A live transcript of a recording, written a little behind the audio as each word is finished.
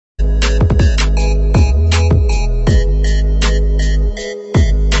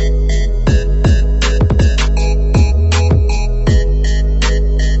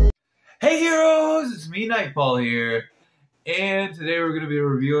And today we're going to be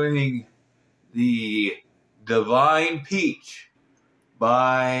reviewing the Divine Peach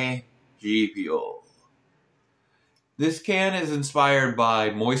by Gfuel. This can is inspired by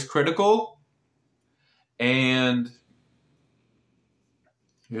Moist Critical, and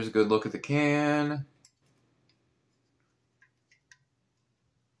here's a good look at the can.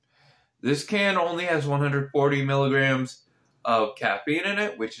 This can only has 140 milligrams of caffeine in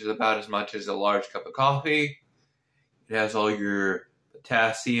it, which is about as much as a large cup of coffee. It has all your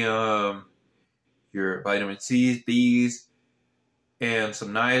potassium, your vitamin C's, B's, and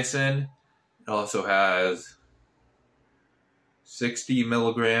some niacin. It also has 60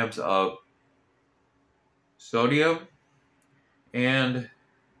 milligrams of sodium and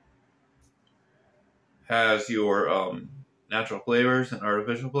has your natural flavors and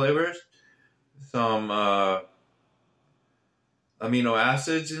artificial flavors, some amino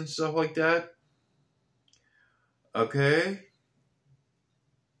acids and stuff like that. Okay.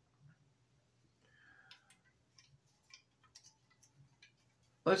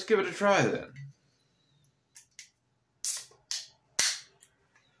 Let's give it a try then.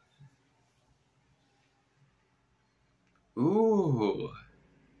 Ooh.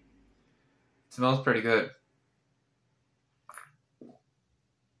 It smells pretty good.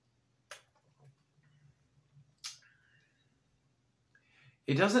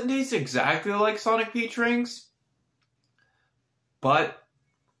 It doesn't taste exactly like Sonic Peach Rings, but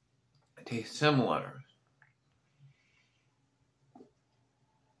it tastes similar.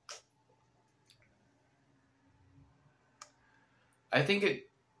 I think it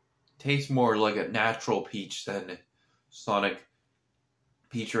tastes more like a natural peach than Sonic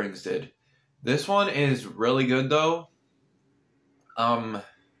Peach Rings did. This one is really good though. I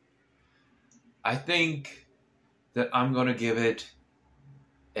think that I'm gonna give it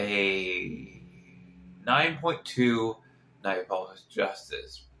a 9.2 Night Falls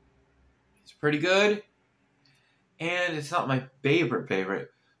Justice. It's pretty good, and it's not my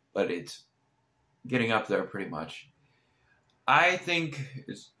favorite, but it's getting up there pretty much. I think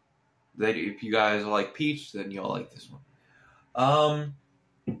that if you guys like Peach, then you'll like this one.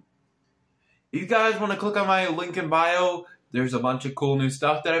 If you guys want to click on my link in bio, there's a bunch of cool new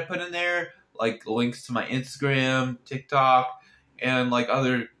stuff that I put in there, like links to my Instagram, TikTok, and like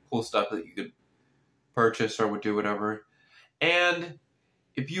other cool stuff that you could purchase or would do whatever. And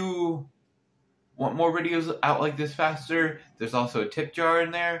if you want more videos out like this faster, there's also a tip jar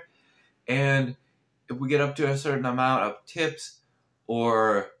in there. And if we get up to a certain amount of tips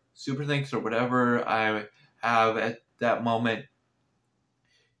or super thanks or whatever I have at that moment,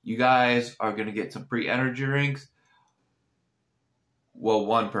 you guys are going to get some free energy drinks. Well,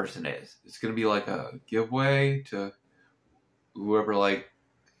 one person is. It's going to be like a giveaway to whoever like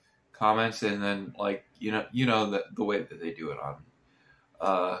comments, and then like you know the way that they do it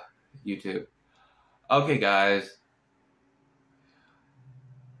on YouTube. Okay, guys.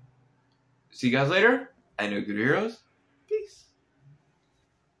 See you guys later. I know good heroes. Peace.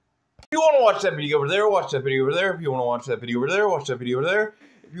 If you want to watch that video over there, watch that video over there. If you want to watch that video over there, watch that video over there.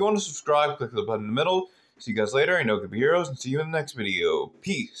 If you want to subscribe, click the button in the middle. See you guys later. I know good heroes, and see you in the next video.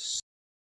 Peace.